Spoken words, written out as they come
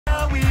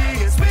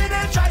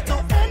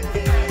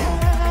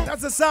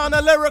sound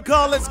of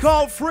lyrical. It's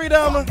called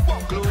Freedom.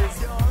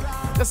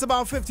 Just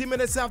about 50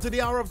 minutes after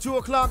the hour of 2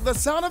 o'clock. The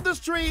sound of the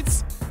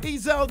streets.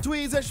 Ezel,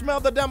 Tweez, Ishmael,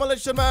 the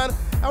Demolition Man.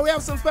 And we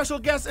have some special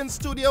guests in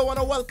studio. I want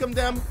to welcome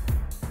them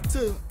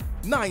to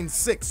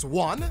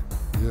 961. Yeah,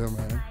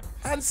 man.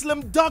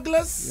 Anslem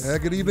Douglas. Yeah,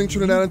 good evening,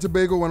 Trinidad and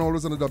Tobago, and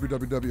always on the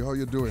WWW. How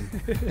you doing?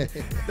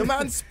 The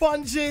man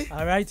Spongy.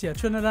 All right, yeah,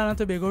 Trinidad and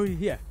Tobago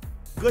here.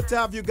 Good to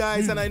have you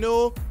guys, and I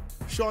know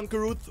Sean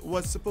Caruth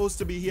was supposed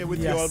to be here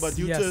with you all, but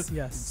due to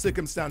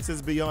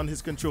circumstances beyond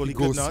his control, he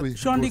could not.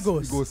 Sean, he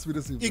goes sweet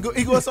this evening.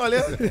 He goes all,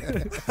 yeah?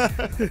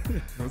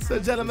 So,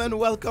 gentlemen,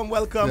 welcome.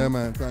 Yeah,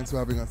 man, thanks for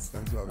having us.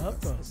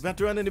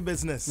 Veteran in the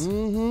business.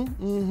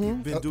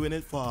 You've been doing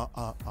it for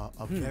a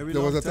very long time.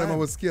 There was a time I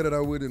was scared that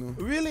I would, you know.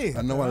 Really?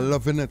 And now I'm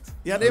loving it.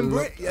 Yeah,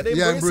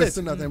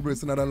 embracing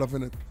that,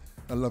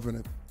 I'm loving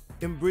it.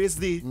 Embrace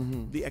the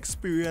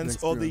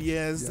experience, all the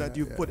years that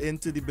you put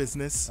into the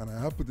business. And I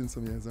have put in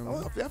some years.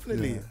 Oh,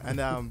 definitely.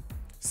 Yeah. And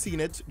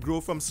seen it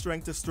grow from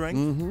strength to strength.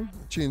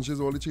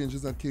 All the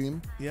changes that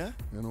came. Yeah.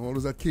 You know, all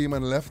those that came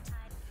and left.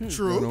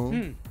 True. You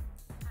know.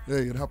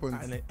 Yeah, it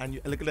happens. And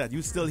you, look at that,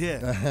 you still here.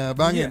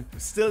 Banging. Yeah,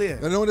 still here.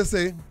 You know what they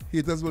say?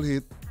 Haters will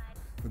hate,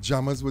 but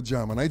jammers will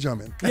jam, and I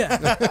jamming. Yeah.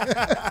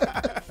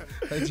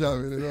 I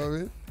jamming, you know what I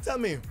mean? Tell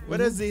me, where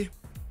does the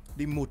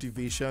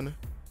motivation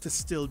to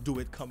still do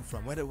it come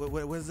from? Where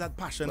does that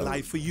passion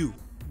lie for you?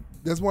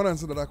 There's one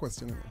answer to that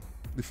question, you know,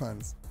 the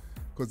fans.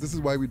 Because this is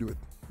why we do it.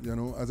 You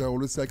know, as I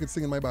always say, I could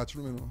sing in my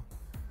bathroom, you know.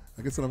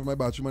 I could stand up in my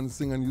bathroom and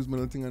sing and use my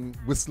little thing and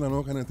whistle and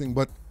all kind of thing.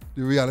 But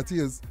the reality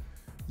is,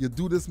 you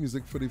do this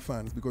music for the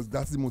fans because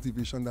that's the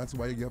motivation. That's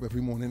why you get up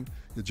every morning,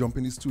 you jump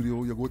in the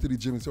studio, you go to the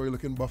gym, and so you're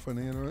looking buff,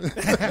 and you know.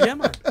 Yeah,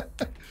 man.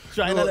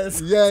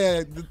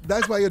 Yeah.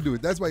 That's why you do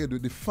it.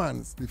 The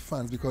fans,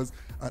 because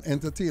an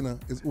entertainer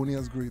is only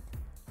as great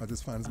as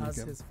his fans make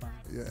him.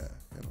 Yeah,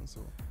 you know,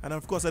 so. And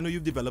of course, I know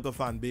you've developed a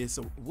fan base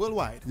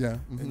worldwide. Yeah.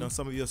 You know,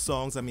 some of your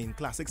songs, I mean,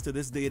 classics to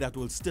this day that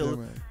will still,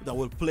 that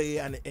will play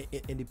and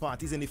in the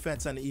parties, in the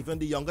fets, and even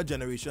the younger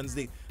generations,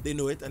 they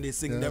know it and they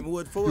sing them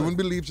word for word. You wouldn't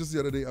believe just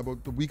the other day, about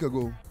a week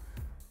ago,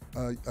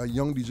 a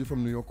young DJ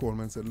from New York called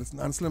me and said, listen,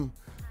 Anslem,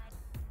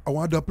 I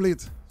want a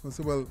plate. So I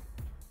said, well,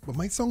 but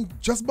my song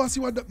just bust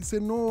you want that. He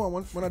said, no, I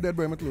want When I Dead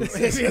by My Clothes.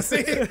 You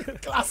see?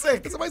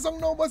 Classic. I said, my song,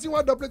 no, bust you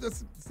want that plate. I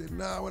said,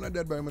 nah, When I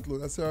Dead by My Clothes.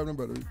 That's how I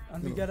remember it.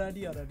 And we got that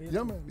the other day.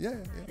 Yeah, man. Yeah.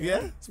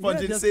 Yeah?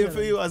 Spongy, the same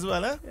for you as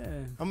well, huh? Yeah.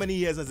 How many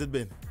years has it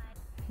been?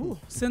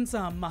 Since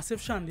Massive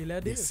Chandelier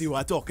days. See what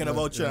I'm talking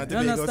about,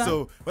 Tobago.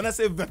 So when I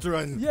say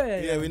veteran,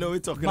 we know we're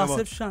talking about.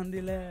 Massive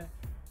Chandelier,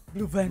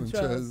 Blue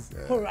Ventures,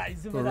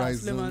 Horizon with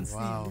Anslem and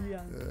Stevie.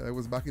 Yeah, I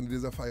was back in the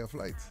days of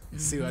Fireflight.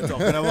 See what I'm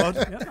talking about?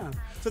 Yeah.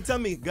 So tell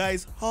me,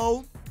 guys,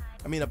 how,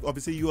 I mean,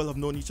 obviously you all have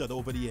known each other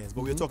over the years,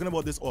 but we're talking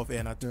about this off air,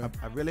 and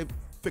I really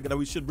figured that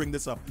we should bring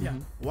this up. Yeah.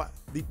 What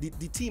the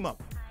team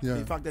up,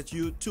 the fact that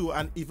you two,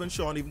 and even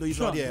Sean, even though he's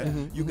not here,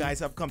 you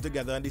guys have come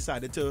together and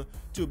decided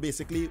to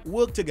basically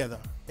work together,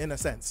 in a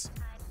sense.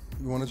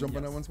 You want to jump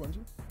on that one,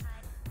 Spongy?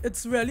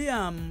 It's really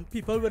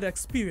people with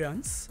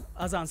experience,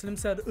 as Anslem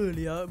said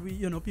earlier.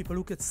 People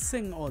who could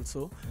sing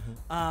also,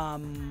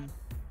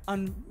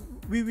 and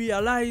we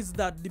realize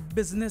that the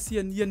business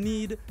you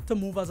need to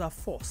move as a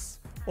force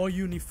or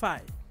unify.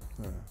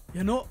 Yeah.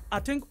 You know,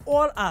 I think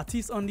all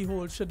artists on the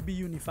whole should be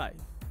unified.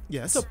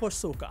 Yes. To push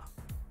soca.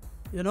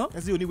 You know,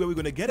 that's the only way we're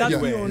going to get it. That's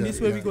the only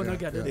way we're going to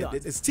get it done.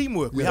 It's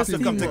teamwork. We have to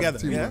come together.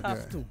 We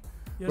have to.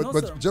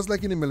 But just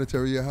like in the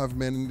military, you have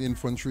men in the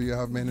infantry, you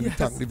have men in the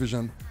tank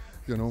division.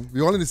 You know,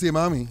 we're all in the same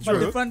army. But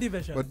different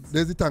divisions. But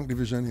there's the tank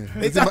division here.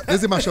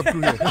 There's the mashup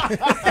crew here.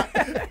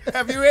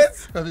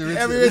 Heavyweights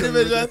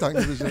division. Tank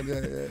division,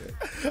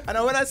 yeah.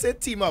 And when I say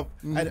team up,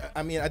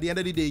 I mean, at the end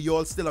of the day, you're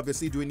all still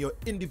obviously doing your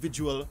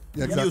individual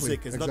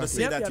music. It's not to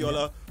say that you all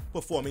are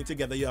performing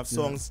together, you have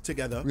songs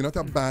together. We're not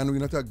a band, we're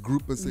not a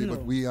group per se,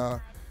 but we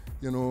are,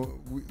 you know,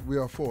 we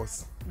are a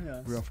force.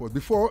 Yes. We are a force.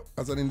 Before,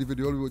 as an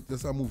individual, we were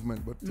just a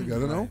movement, but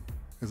together now,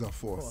 is a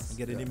force. And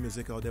getting the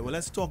music out there. Well,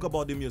 let's talk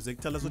about the music.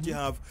 Tell us what you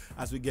have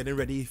as we're getting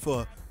ready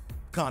for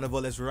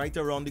Carnival. It's right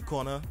around the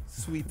corner.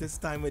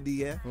 Sweetest time of the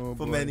year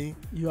for many.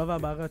 You have a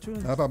bag of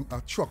tunes? I have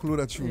a truckload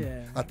of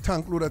tune, a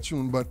tank load of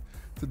tune, but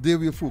today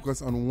we'll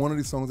focus on one of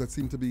the songs that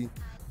seem to be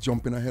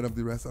jumping ahead of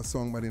the rest, a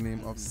song by the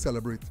name of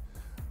Celebrate,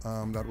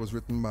 that was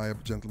written by a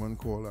gentleman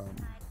called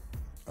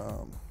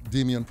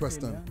Damian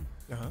Preston.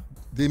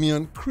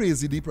 Damian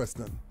Crazy D.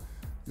 Preston,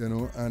 you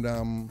know,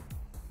 and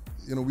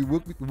you know, we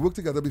worked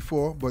together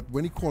before, but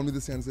when he called me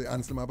this year and said,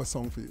 Anslem, I have a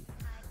song for you.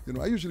 You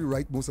know, I usually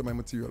write most of my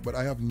material, but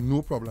I have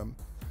no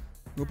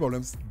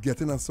problems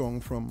getting a song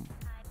from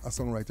a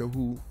songwriter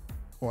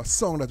or a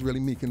song that's really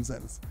making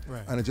sense.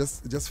 Right. And it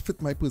just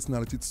fit my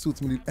personality. It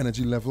suits me the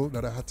energy level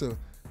that I had to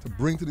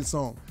bring to the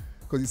song.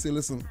 Because you say,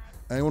 listen,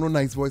 I ain't want no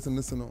nice voice in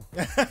this, you know.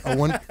 I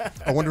want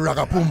the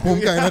raga pum pum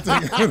kind of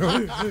thing, you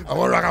know. I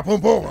want raga pum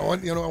pum. I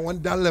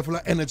want that level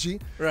of energy.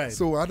 Right.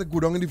 So I had to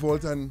go down in the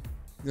vault and,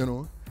 you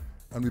know,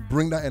 and we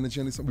bring that energy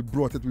and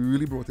we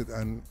really brought it,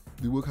 and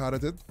we work hard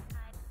at it.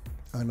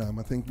 And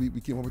I think we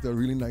came up with a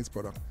really nice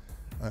product.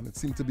 And it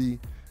seemed to be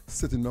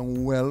sitting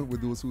down well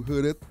with those who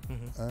heard it.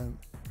 And,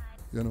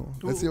 you know,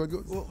 let's see how it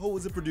goes. Who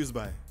was it produced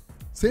by?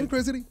 Same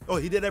Crazy. Oh,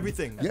 he did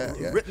everything. Yeah.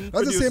 Written,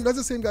 That's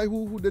the same guy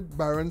who did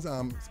Baron's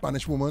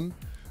Spanish Woman.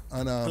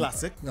 And,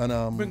 classic.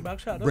 And Bring Back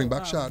Shadow. Bring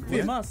Back Shadow.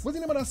 Famous. What's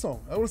the name of that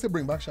song? I want to say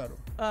Bring Back Shadow.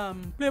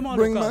 Play More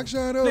Bring Local. Back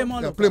Shadow. Play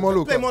More Local. Play More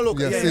Local. Play More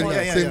Local. Yeah,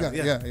 same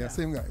guy.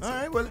 Same guy. All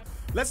right, well,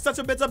 let's touch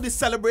a bit of the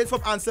Celebrate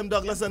from Anslem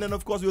Douglas, and then,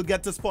 of course, we'll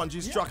get to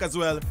Spongy's track as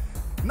well.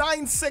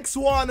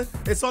 961,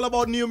 it's all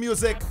about new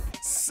music.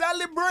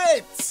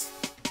 Celebrate!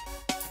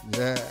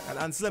 Yeah. And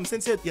Anslem,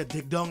 since you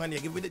dig down and you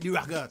give it the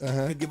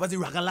ragga, you give us the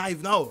ragga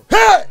live now.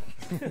 Hey!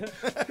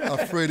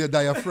 Afraid your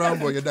diaphragm,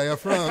 boy, your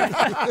diaphragm.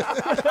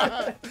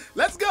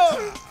 Let's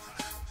go!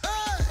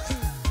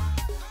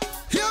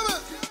 Hear me?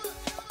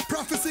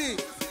 Prophecy.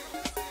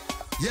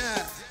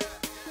 Yeah.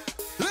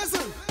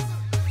 Listen.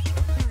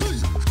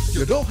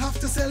 You don't have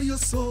to sell your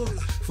soul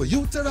for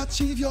you to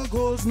achieve your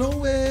goals. No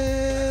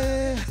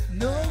way.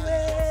 No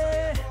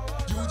way.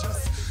 You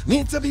just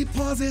need to be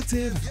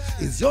positive.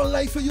 It's your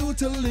life for you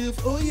to live.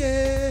 Oh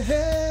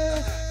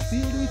yeah.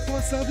 Feel the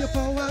force of your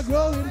power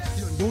growing.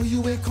 You know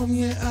you ain't come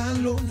here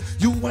alone.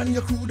 You and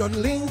your crew don't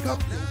link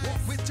up.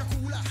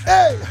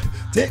 Hey!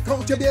 Take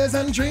out your beers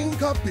and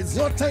drink up. It's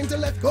your time to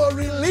let go.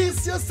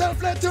 Release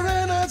yourself. Let your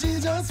energy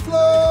just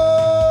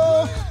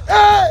flow.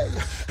 Hey!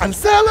 And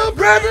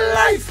celebrate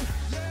life.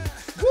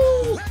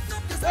 Woo!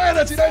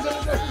 Energy, The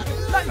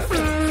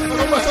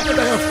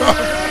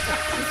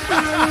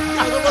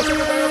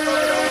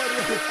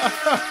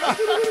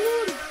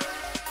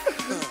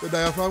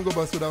diaphragm go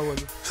bust with that one.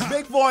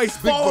 Big voice,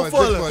 Big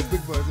powerful. voice.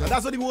 Yeah. And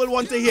that's what the world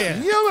want to hear.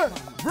 Yeah, man.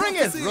 Bring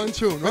it. Run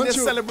tune. When you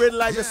celebrate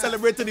life, you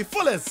celebrate to the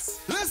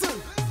fullest.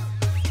 Listen.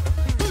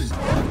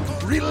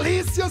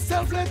 Release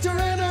yourself, let your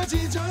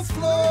energy just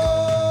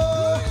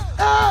flow.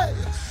 Hey!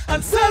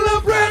 And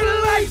celebrate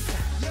life.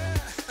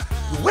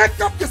 Wake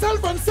up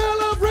yourself and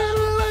celebrate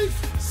life.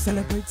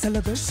 Celebrate.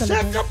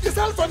 Shake up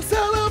yourself and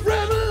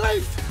celebrate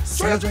life.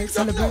 Celebrate.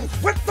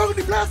 Wet down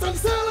the glass and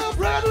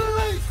celebrate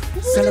life.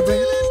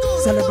 Celebrate.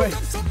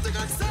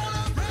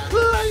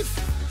 Life.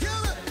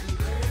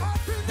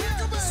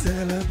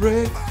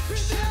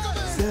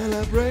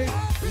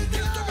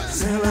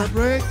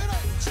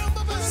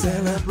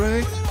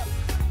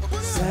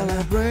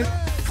 Celebrate.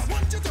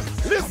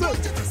 Listen.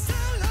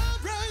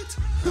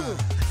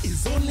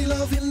 It's only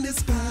love in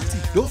this party.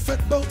 Don't fret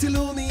about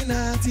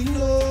Illuminati,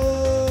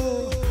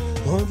 no.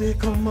 All they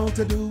come out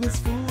to do is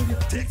fool you.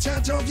 Take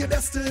charge of your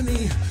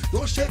destiny.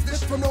 Don't shake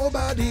this for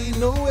nobody,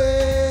 no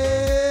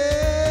way.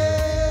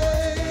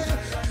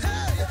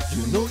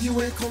 You know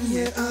you ain't come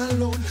here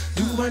alone.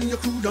 You and your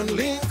crew don't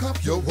link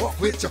up. You walk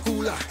with your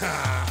cooler.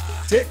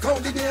 Take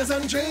out the beers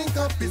and drink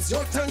up. It's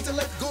your time to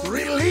let go.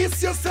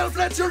 Release yourself,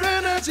 let your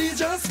energy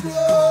just flow.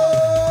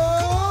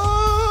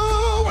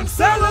 And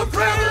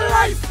celebrate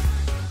life.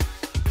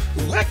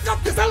 Wake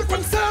up yourself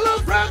and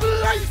celebrate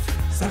life.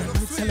 Celebrate.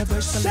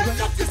 Shake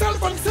up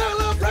yourself and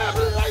celebrate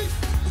life.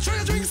 Try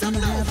to drink some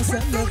now.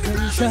 Wake down the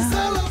glass and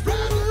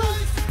celebrate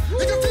life.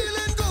 If you're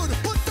feeling good,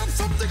 put up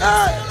something and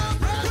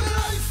celebrate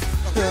life.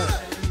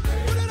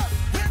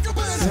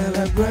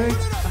 Celebrate.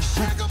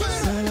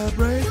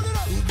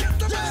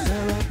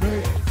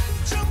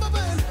 Jump up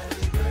in.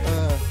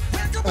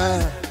 Wake up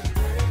in.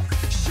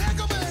 Shake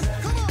up in.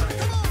 Come on.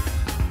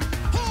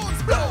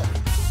 Horns blow.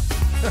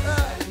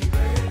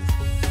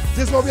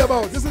 This is what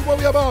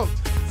we about.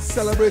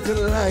 Celebrating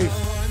life.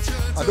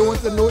 I don't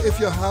want to know if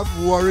you have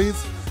worries,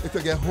 if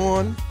you get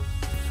horn,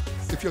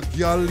 if your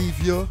girl leave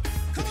you,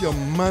 if your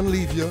man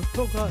leave you.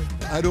 Oh God.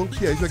 I don't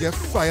care if you get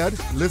fired.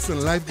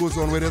 Listen, life goes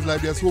on. Where there's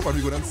life, there's hope, and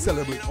we go and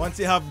celebrate. Once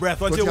you have breath,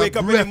 once you wake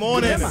up in the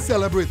morning.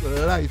 Celebrate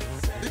life.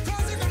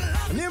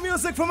 New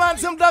music from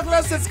Anslem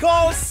Douglas. It's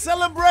called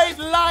Celebrate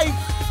Life.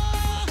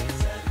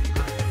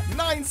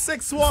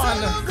 961.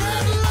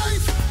 Celebrate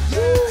life.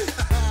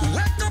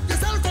 Wake up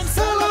yourself and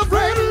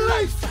celebrate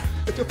life.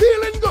 If you're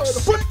feeling good,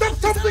 put up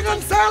something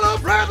and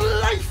celebrate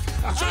life.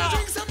 Try to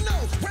drink some now.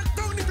 Wet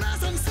down the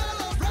glass and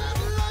celebrate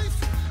life.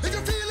 If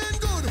you're feeling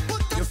good,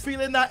 put up. You're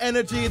feeling that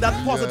energy, that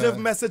positive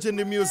message in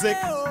the music.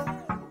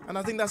 And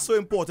I think that's so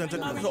important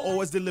to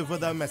always deliver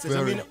that message.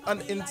 Very. I mean,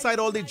 and inside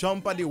all the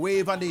jump and the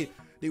wave and the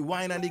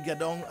wine and the get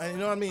down, and you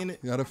know what I mean?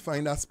 You gotta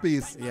find that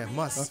space. Yeah,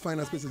 must. Gotta find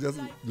that space to just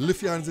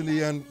lift your hands in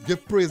the air and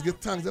give praise, give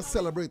thanks, just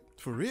celebrate.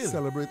 For real.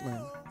 Celebrate,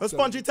 man. Well,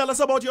 Spongy, tell us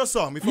about your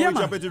song before we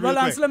jump into it real Well,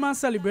 quick. Anslem and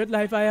Celebrate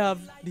Life, I have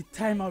the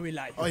time of my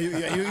life. Oh, you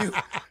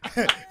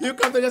you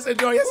come to just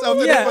enjoy yourself.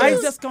 Yeah, I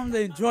just come to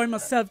enjoy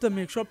myself, to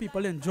make sure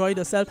people enjoy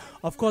themselves.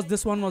 Of course,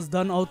 this one was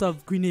done out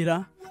of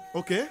Grenada.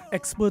 Okay.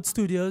 Expert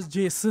Studios,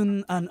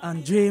 Jason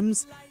and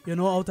James, you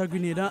know, out of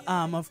Grenada.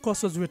 Of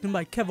course, was written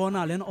by Kevin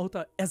Allen out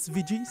of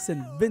SVG,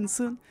 St.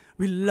 Vincent.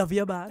 We love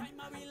you bad.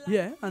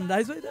 Yeah, and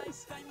that's what it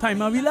is.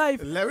 Time of we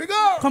life. There we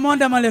go. Come on,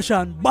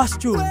 Demolition.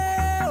 Bust you.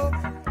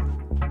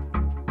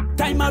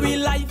 Time of we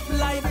life,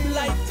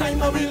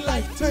 time of we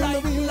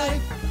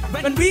life.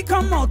 When we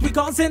come out, we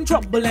causing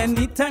trouble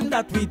anytime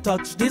that we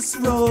touch this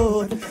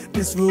road.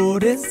 This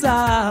road is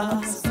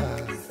ours.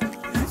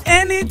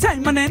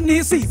 Anytime and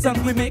any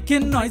season we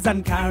making noise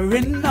and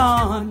carrying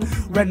on.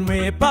 When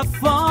we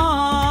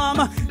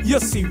perform, you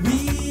see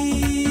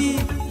we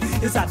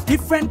is a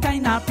different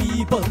kind of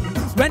people.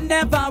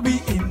 Whenever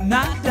we in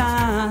a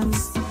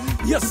dance,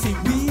 you see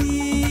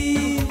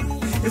we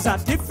is a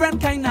different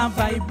kind of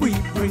vibe we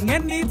bring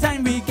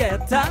anytime we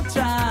get a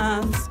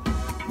chance.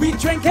 We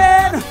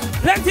drinking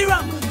plenty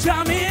rum,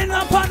 jamming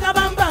up on the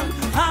bam bam,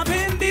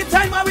 having the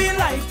time of we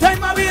life,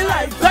 time of we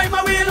life, time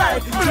of we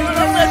life.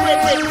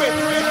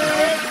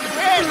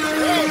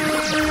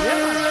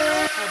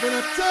 Having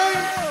a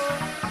time.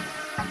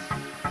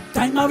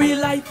 Time of we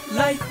life,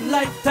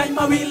 time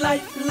of we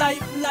life,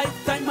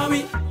 time of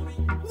we.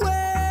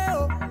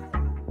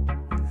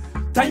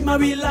 Time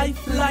of we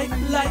life,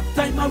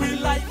 time of we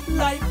life.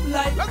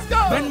 Let's go.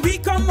 When we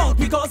come out,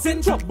 we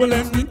causing trouble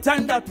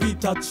anytime that we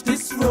touch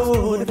this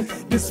road.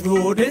 This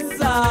road is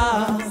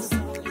ours.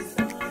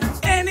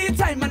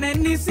 Anytime and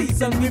any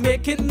season, we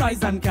making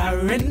noise and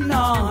carrying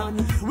on.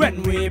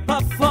 When we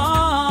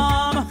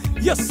perform,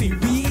 you see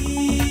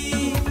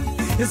we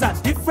is a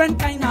different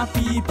kind of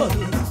people.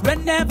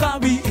 Whenever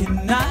we in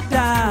a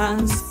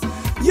dance,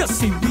 you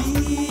see we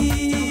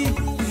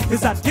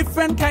is a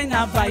different kind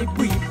of vibe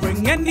we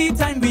bring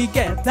anytime we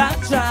get a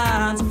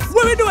chance.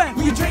 What we doing?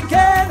 We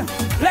drinking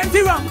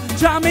plenty rum,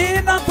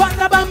 jamming up on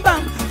the bam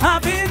bam,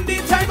 having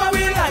the time of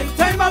we life,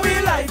 time of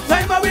we life,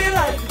 time of we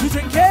life. We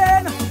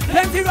drinking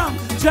plenty rum,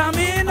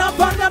 jamming up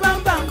on the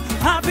bam bam,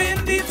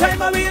 having the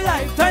time of we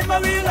life, time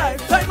of we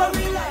life, time of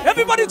we life.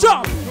 Everybody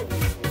jump!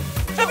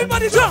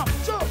 Everybody jump!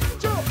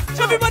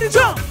 Everybody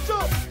jump!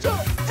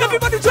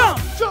 Everybody jump!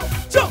 Jump!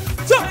 Jump!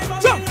 Jump!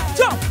 Jump!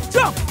 Jump!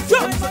 Jump!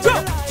 Jump!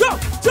 Jump!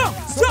 Jump!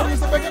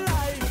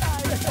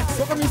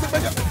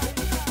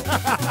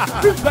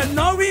 But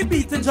now we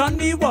beating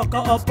Johnny Walker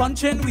up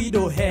punching, we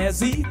don't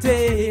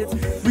hesitate.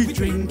 We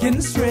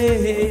drinking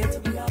straight.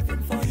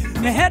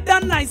 My head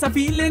done nice, I'm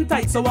feeling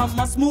tight, so I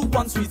must move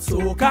one sweet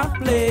soca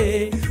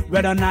play.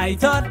 Whether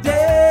night or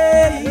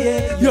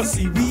day, you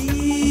see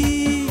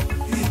we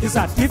is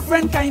a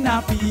different kind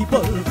of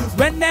people.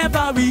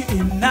 Whenever we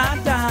in a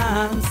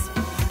dance,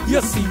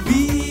 you see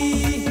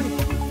we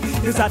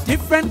is a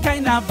different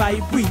kind of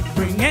vibe we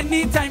bring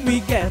anytime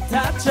we get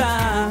a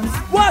chance.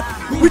 What?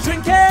 We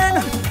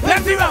drinking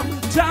plenty rum,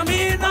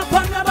 jamming up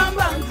on the bam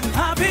bam,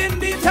 having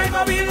the time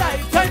of we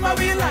life, time of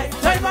we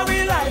life, time of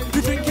we life.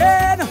 We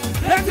drinking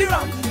plenty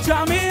rum,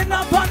 jamming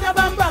up on the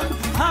bam bam,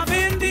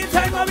 having the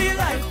time of we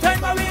life,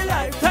 time of we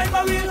life, time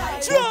of we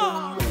life.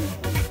 Jump!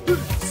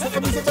 Soca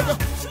music maker.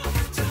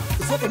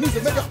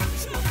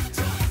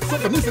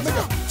 Soca music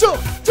maker.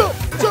 Jump, jump,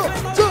 jump,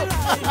 jump.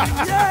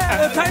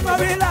 Yeah, the time of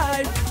we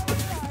life.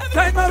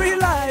 Time of we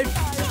life.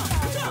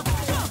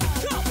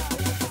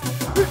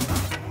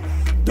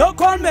 Don't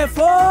call me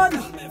phone.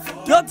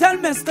 Don't tell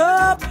me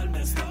stop.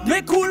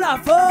 Me cool a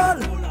fall.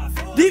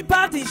 The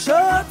party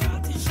short.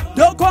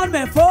 Don't call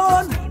me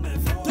phone.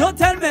 Don't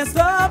tell me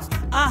stop.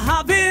 I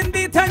having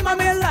the time of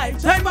my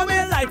life. Time of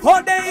my life.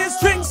 All day is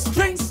drinks,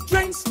 drinks,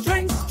 drinks,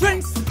 drinks,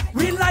 drinks.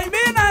 We live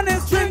in and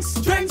it's drinks,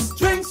 drinks,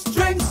 drinks,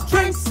 drinks,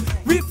 drinks.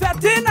 We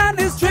fetting and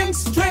it's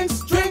drinks,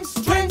 drinks, drinks,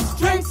 drinks,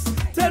 drinks.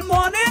 Till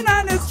morning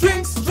and it's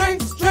drinks,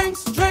 drinks,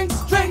 drinks,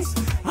 drinks, drinks.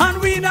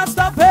 And we not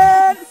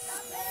stopping.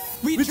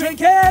 We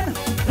drinking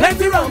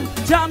plenty rum,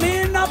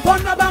 jamming up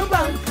on the bam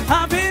bam,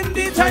 having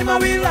the time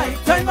of we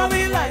life, time of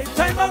we life,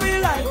 time of we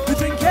life. We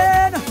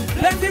drinking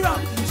plenty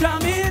rum,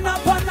 jamming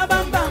up on the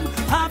bam bam,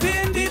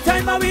 having the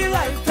time of we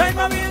life, time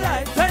of we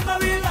life, time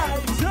of we life.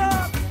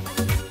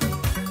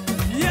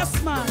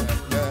 Yes, man.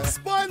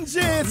 Spongy,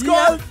 it's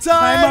called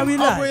Time of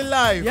We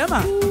Life. Yeah,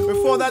 man.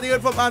 Before that, you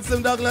heard from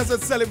Anslem Douglas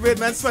and Celebrate,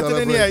 man. Sweating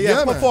in here.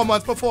 Yeah,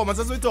 performance, that's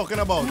what we're talking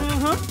about.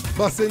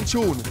 Bussin'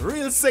 tune.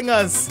 Real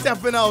singers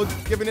stepping out,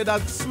 giving it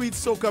that sweet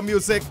soca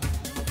music,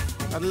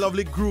 that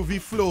lovely groovy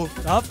flow.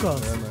 Of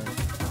course. Yeah, man.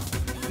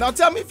 Now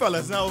tell me,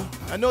 fellas, now,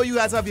 I know you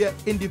guys have your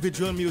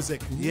individual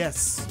music.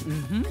 Yes.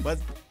 But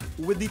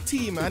with the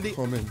team and the...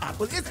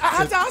 I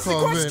had to ask the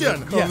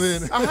question.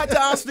 I had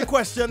to ask the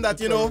question that,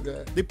 you know,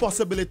 the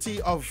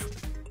possibility of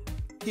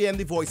hearing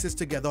the voices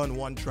together on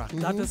one track.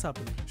 That is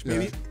happening.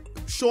 Maybe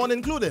Sean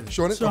included.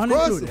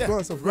 Of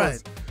course.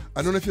 Right.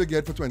 I don't know if you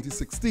get for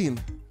 2016,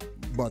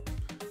 but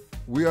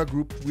we are a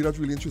group, we're not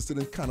really interested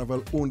in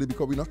carnival only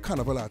because we're not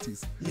carnival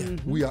artists.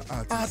 We are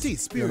artists.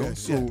 Artists, period. You know?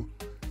 So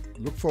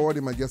look forward,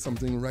 you might get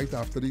something right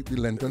after the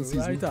Lenten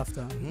season. Right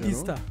after.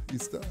 Easter.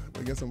 Easter.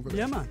 I guess something.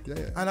 Yeah, man.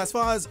 Yeah. And as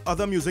far as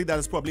other music that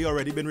has probably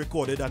already been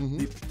recorded that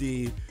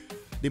the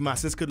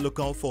masses could look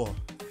out for,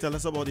 tell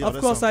us about the other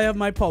Of course, song. I have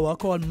my power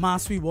called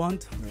Mass We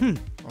Want.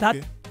 That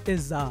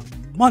is a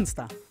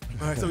monster.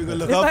 All right, so we will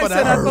look If out I for say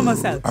that. that for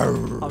myself,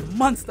 a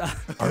monster.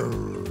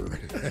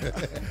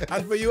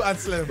 And for you,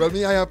 Anslem. Well,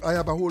 me, I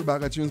have a whole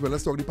bag of tunes, but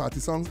let's talk the party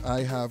songs.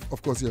 I have,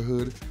 of course, you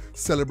heard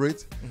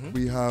Celebrate.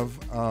 We have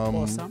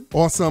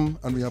Awesome,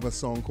 and we have a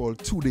song called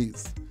 2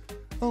 Days.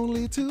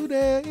 Only 2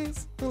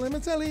 days. Let me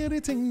tell you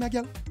the thing, my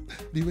girl.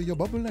 The way you're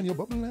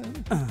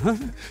bubbling,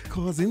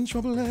 causing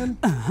trouble and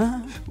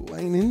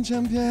whining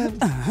champion.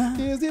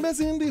 Here's the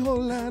best in the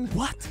whole land.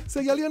 What?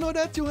 Say, girl, you know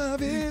that you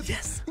have it.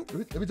 Yes.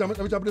 Let me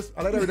jump this.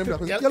 I like that rhythm.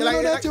 Girl, you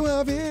know that you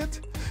have it,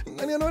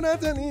 and you know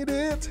that I need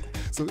it.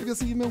 So if you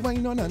see me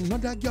whine on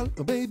another girl,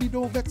 baby,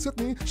 don't vex with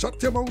me.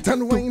 Shut your mouth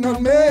and whine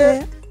on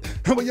me.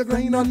 How about you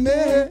grind on me?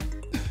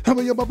 How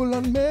about you bubble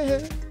on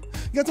me?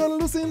 Get on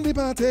loose in the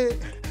party.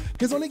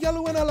 It's only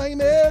girl when I like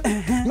me.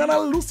 Not I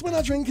loose when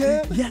I drink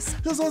it. Yes.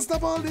 Just don't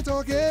stop all the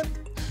talking.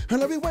 And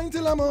let me wine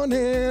till the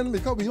morning.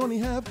 Because we only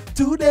have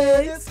 2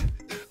 days.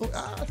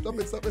 Oh,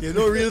 stop it. You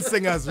know, real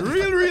singers,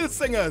 real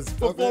singers.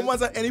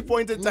 Performers at any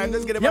point in time,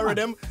 just get a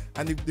rhythm,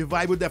 and the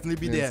vibe will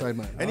definitely be there.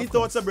 Any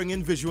thoughts of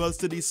bringing visuals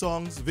to these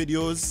songs,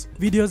 videos?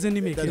 Videos in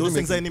the making. Those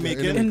things are in the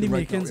making? In the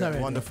making, sorry.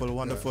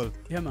 Wonderful.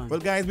 Yeah, man. Well,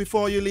 guys,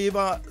 before you leave,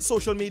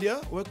 social media,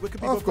 where can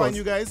people find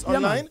you guys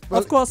online?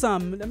 Of course,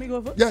 let me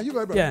go first. Yeah, you go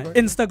ahead, brother.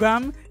 Yeah,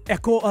 Instagram,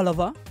 Echo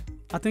Oliver.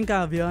 I think I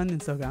have you on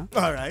Instagram.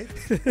 All right.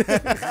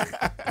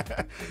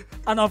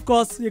 And of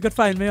course, you could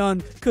find me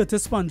on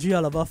Curtis Spongy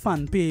Oliver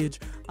fan page,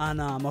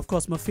 and of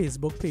course my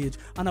Facebook page,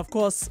 and of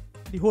course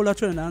the whole of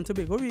Trinidad and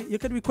Tobago. You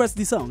could request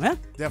the song, eh?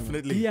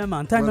 Definitely. Yeah,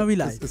 man. Time we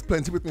live. There's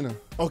plenty with me now.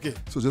 Okay.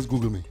 So just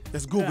Google me.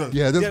 Just Google.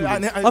 Yeah, just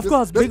Google. Of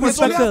course, big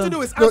respect. All you have to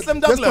do is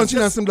Anslem Douglas.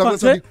 Just Anslem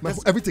Douglas.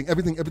 Everything. You're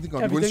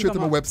going straight to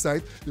my up.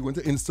 website. You're going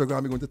to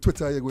Instagram. You're going to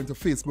Twitter. You're going to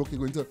Facebook. You're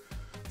going to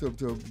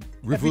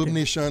Reverb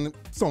Nation,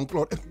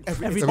 SoundCloud.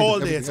 Everything. All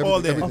day. It's all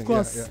there. Of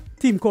course,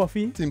 Team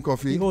Coffee.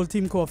 The whole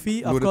Team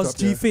Coffee. Of course,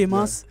 G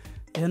Famous.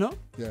 You know?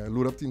 Yeah,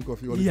 load up Team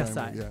Coffee all the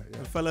time. Yeah.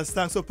 Fellas,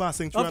 thanks for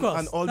passing through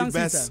and all the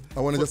best. I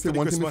want to just say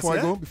one thing before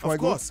I go. Of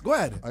course, go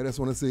ahead. I just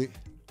want to say,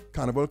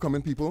 Carnival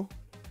coming, people.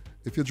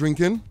 If you're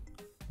drinking,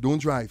 don't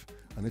drive.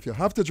 And if you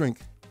have to drink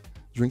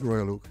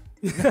Royal Oak.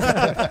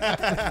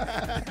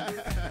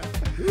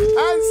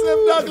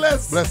 Anslem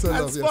Douglas Bless her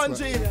and love,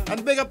 Spongy,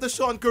 and big up to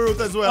Sean Carruth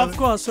as well. Of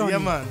course, Sean. Yeah,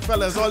 man.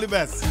 Fellas, all the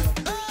best.